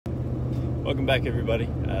Welcome back, everybody,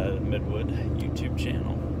 Midwood YouTube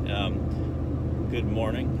channel. Good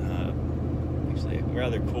morning. Actually, a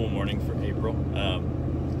rather cool morning for April.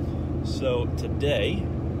 So today,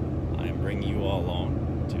 I am bringing you all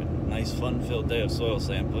along to a nice, fun-filled day of soil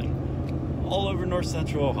sampling all over north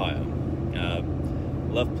central Ohio.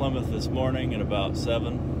 Left Plymouth this morning at about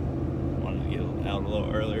 7. Wanted to get out a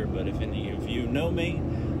little earlier, but if any of you know me,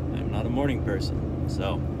 I'm not a morning person,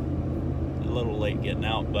 so a little late getting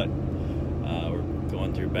out, but we're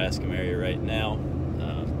going through Bascom area right now.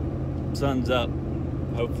 Sun's up,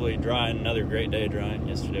 hopefully drying. Another great day of drying.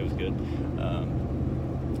 Yesterday was good.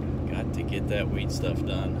 Got to get that weed stuff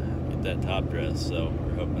done, get that top dress. So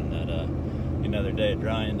we're hoping that another day of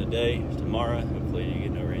drying today, tomorrow. Hopefully you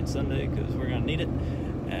get no rain Sunday because we're gonna need it,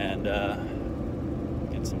 and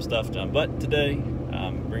get some stuff done. But today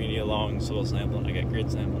I'm bringing you along soil sampling. I got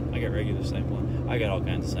grid sampling, I got regular sampling, I got all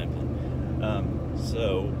kinds of sampling.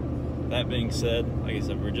 So that being said, like I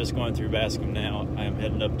said, we're just going through Bascom now. I am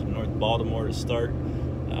heading up to North Baltimore to start.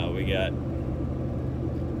 We got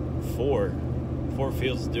four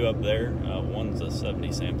fields to do up there. One's a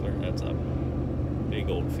 70 sampler. That's a big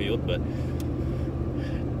old field, but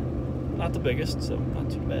not the biggest, so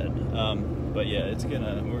not too bad. But yeah,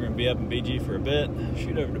 we're gonna be up in BG for a bit.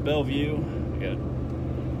 Shoot over to Bellevue. We got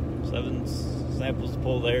 7 samples to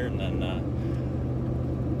pull there, and then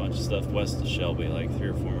bunch of stuff west of Shelby, like 3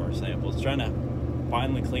 or 4 more samples. Trying to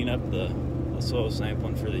finally clean up the soil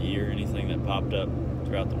sampling for the year, anything that popped up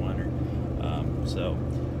throughout the winter. So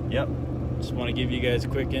yep, just want to give you guys a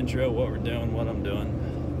quick intro, what we're doing, what I'm doing,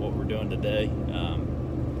 what we're doing today.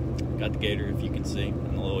 Got the gator, if you can see,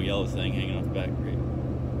 and the little yellow thing hanging off the back right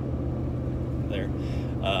there.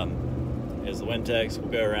 Is the Wintex. We'll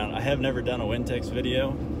go around. I have never done a Wintex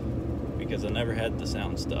video because I never had the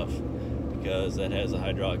sound stuff, because that has a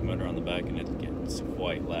hydraulic motor on the back and it gets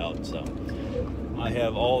quite loud. So I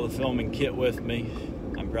have all the filming kit with me.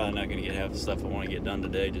 I'm probably not going to get half the stuff I want to get done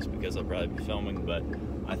today just because I'll probably be filming, but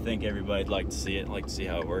I think everybody'd like to see it, like to see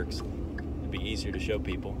how it works. It'd be easier to show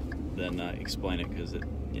people than explain it, because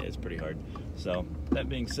it's pretty hard. So that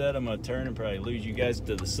being said, I'm going to turn and probably lose you guys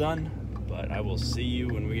to the sun, but I will see you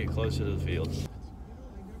when we get closer to the field.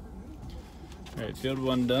 All right, field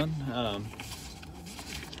 1 done.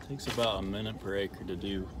 Takes about a minute per acre to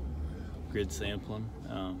do grid sampling,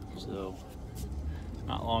 so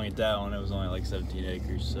not long at that one. It was only like 17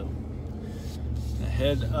 acres. So I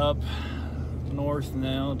head up north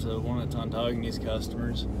now to one of Tontogany's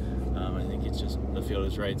customers. I think it's just, the field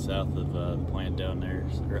is right south of the plant down there,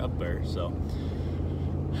 or up there. So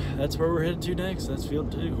that's where we're headed to next. That's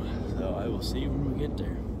field 2. So I will see you when we get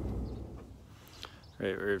there. All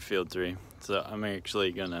right, we're at field 3. So I'm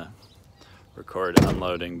actually gonna record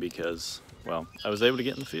unloading because, well, I was able to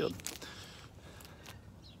get in the field.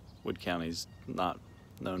 Wood County's not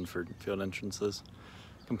known for field entrances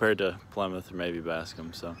compared to Plymouth or maybe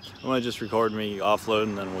Bascom, so I'm gonna just record me offload,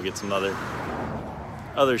 and then we'll get some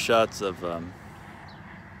other shots of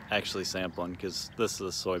actually sampling, because this is a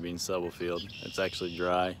soybean stubble field. It's actually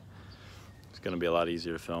dry. It's gonna be a lot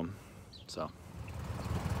easier to film. So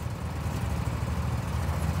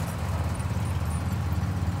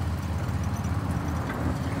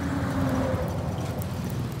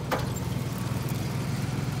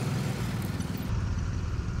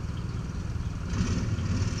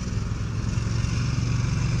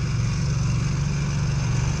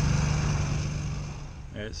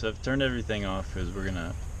Alright, so I've turned everything off because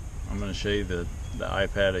I'm gonna show you the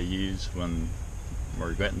iPad I use when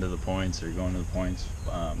we're getting to the points or going to the points,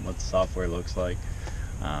 what the software looks like,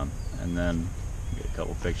 and then get a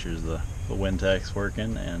couple pictures of the Wintex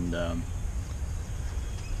working, and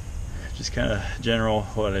just kind of general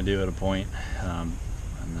what I do at a point, and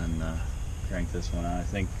then crank this one out. I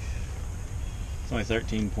think it's only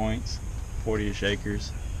 13 points, 40-ish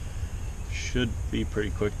acres. Should be pretty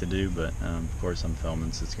quick to do, but of course I'm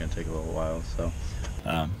filming, so it's going to take a little while. So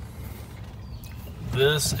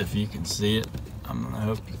this, if you can see it, I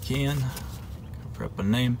hope you can. Cover up a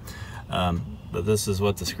name, but this is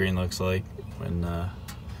what the screen looks like when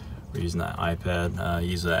we're using that iPad. I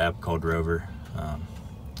use an app called Rover.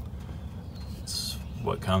 It's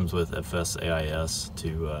what comes with FSAIS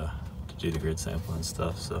to do the grid sampling and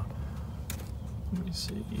stuff. So let me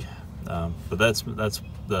see. But that's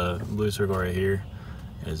the blue circle right here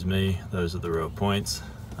is me. Those are the row points.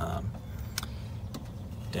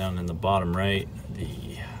 Down in the bottom right,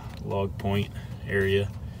 the log point area,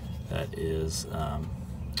 that is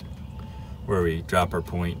where we drop our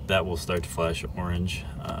point. That will start to flash orange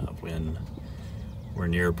when we're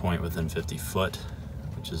near a point within 50 foot,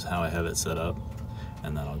 which is how I have it set up.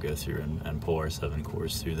 and then I'll go through and pull our 7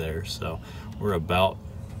 cores through there. So we're about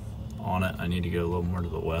on it. I need to go a little more to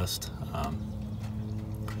the west,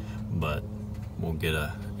 but we'll get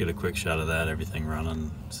a quick shot of that, everything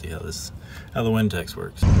running, see how the Wintex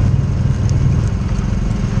works.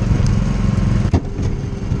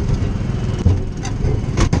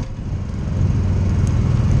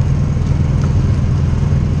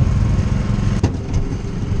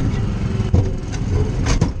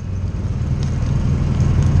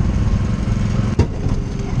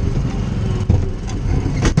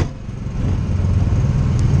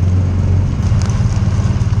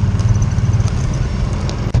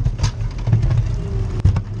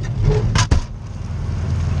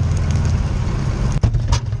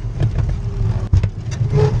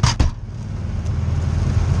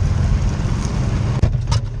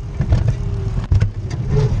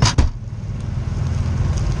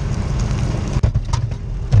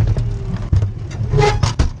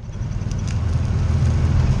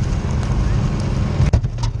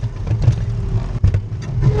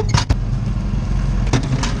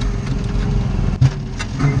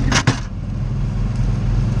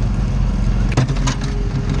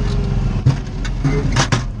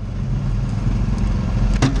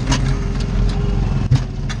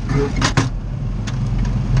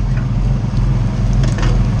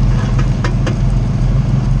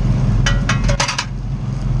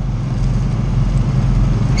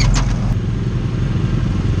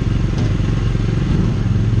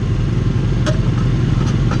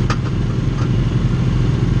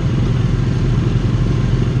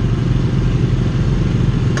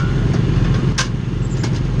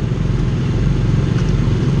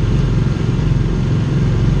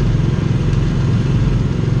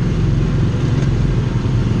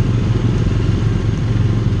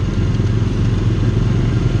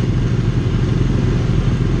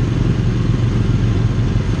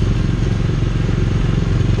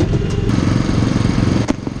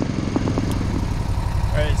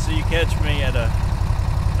 Catch me at a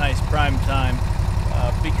nice prime time.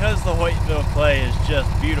 Because the Hoytville clay is just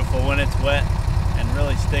beautiful when it's wet and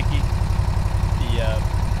really sticky, the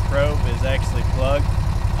probe is actually plugged.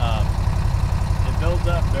 It builds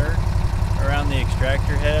up dirt around the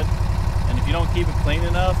extractor head, and if you don't keep it clean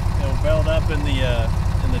enough, it'll build up in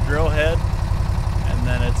the drill head, and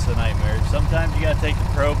then it's a nightmare. Sometimes you got to take the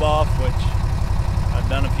probe off, which I've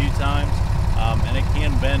done a few times, and it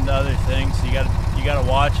can bend other things, so you got to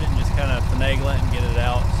watch it and just kind of finagle it and get it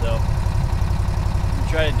out. So I'm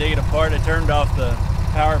try to dig it apart. I turned off the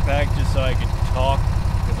power pack just so I could talk,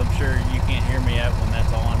 because I'm sure you can't hear me when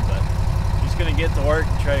that's on, but I'm just gonna get to work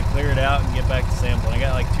and try to clear it out and get back to sampling.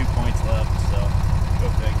 I got like 2 points left, so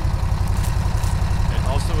go figure. And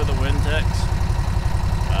also with the Wintex,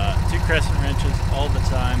 2 crescent wrenches all the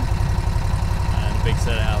time, and a big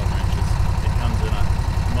set of Allen wrenches. It comes in a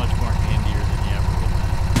much more handier than you ever would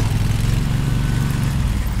imagine.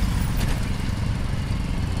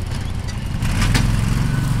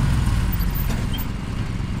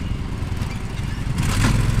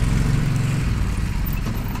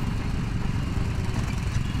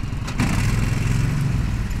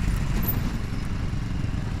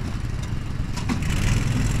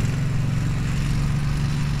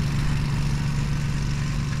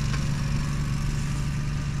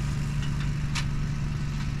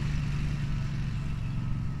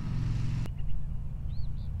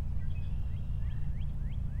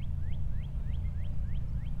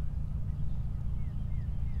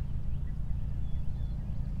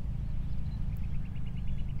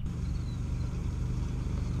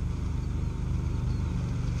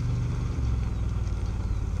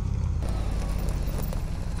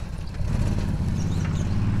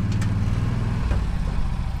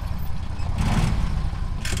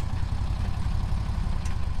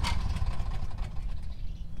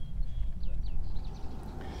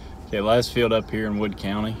 Okay, last field up here in Wood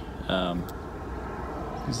County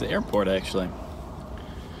is the airport actually,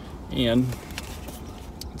 and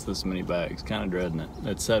it's this many bags, kind of dreading it.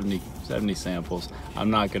 It's 70 samples. I'm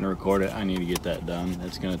not going to record it. I need to get that done.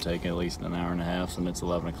 It's going to take at least an hour and a half, and it's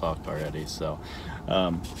 11 o'clock already. So,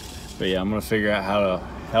 but yeah, I'm going to figure out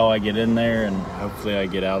how I get in there, and hopefully I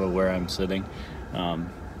get out of where I'm sitting.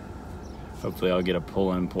 Hopefully I'll get a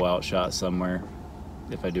pull in, pull out shot somewhere.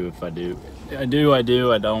 If I do. I do, I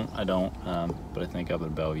don't. But I think up in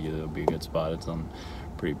Bellevue, that'll be a good spot. It's on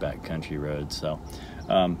pretty backcountry road. So,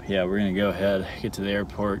 yeah, we're gonna go ahead, get to the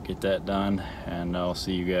airport, get that done, and I'll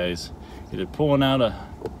see you guys either pulling out of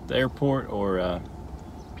the airport or when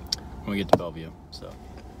we get to Bellevue. So, all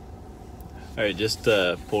right, just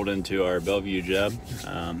pulled into our Bellevue job.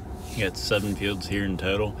 We got 7 fields here in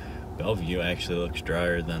total. Bellevue actually looks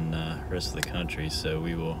drier than the rest of the country, so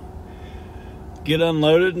we will get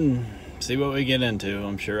unloaded and see what we get into.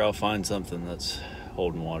 I'm sure I'll find something that's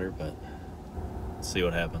holding water, but let's see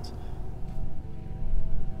what happens.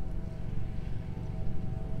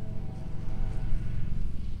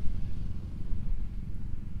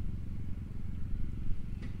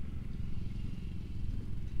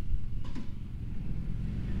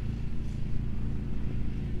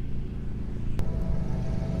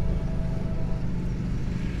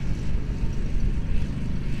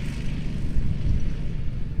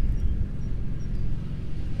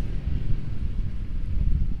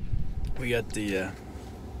 We got the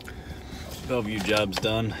Bellevue jobs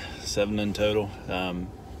done, 7 in total.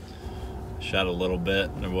 Shot a little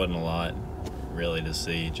bit. There wasn't a lot really to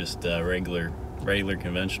see, just regular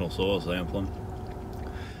conventional soil sampling.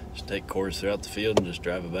 Just take course throughout the field and just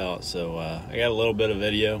drive about. So I got a little bit of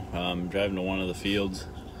video. Driving to one of the fields,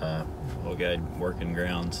 little guy working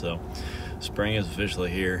ground. So spring is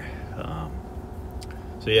officially here.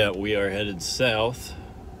 So yeah, we are headed south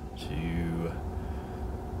to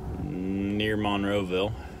near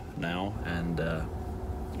Monroeville now, and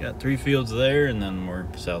got 3 fields there, and then we're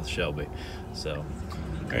south of Shelby. So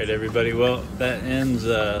all right, everybody, well, that ends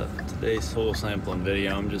today's soil sampling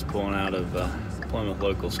video. I'm just pulling out of Plymouth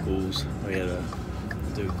Local Schools. We had to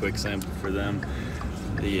do a quick sample for them,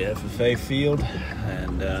 the FFA field,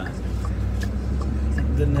 and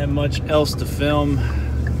didn't have much else to film.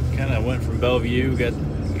 Kind of went from Bellevue,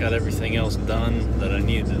 got everything else done that I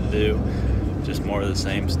needed to do. Just more of the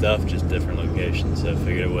same stuff, just different locations. So I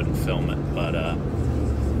figured I wouldn't film it, but there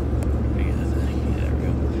we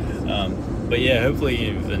go. But yeah, hopefully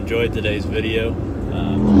you've enjoyed today's video.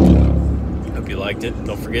 Hope you liked it.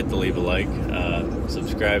 Don't forget to leave a like,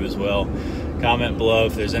 subscribe as well. Comment below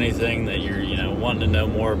if there's anything that you're wanting to know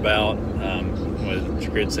more about with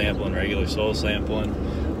grid sampling, regular soil sampling,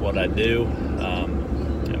 what I do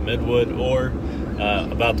at Midwood, or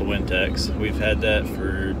about the Wintex. We've had that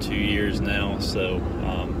for 2 years now, so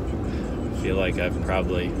I feel like I've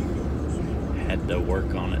probably had to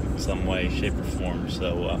work on it in some way, shape, or form.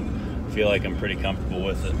 So I feel like I'm pretty comfortable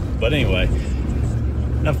with it. But anyway,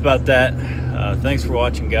 enough about that. Thanks for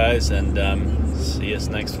watching, guys, and see us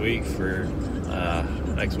next week for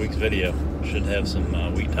next week's video. Should have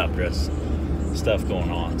some wheat top dress stuff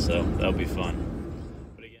going on, so that'll be fun.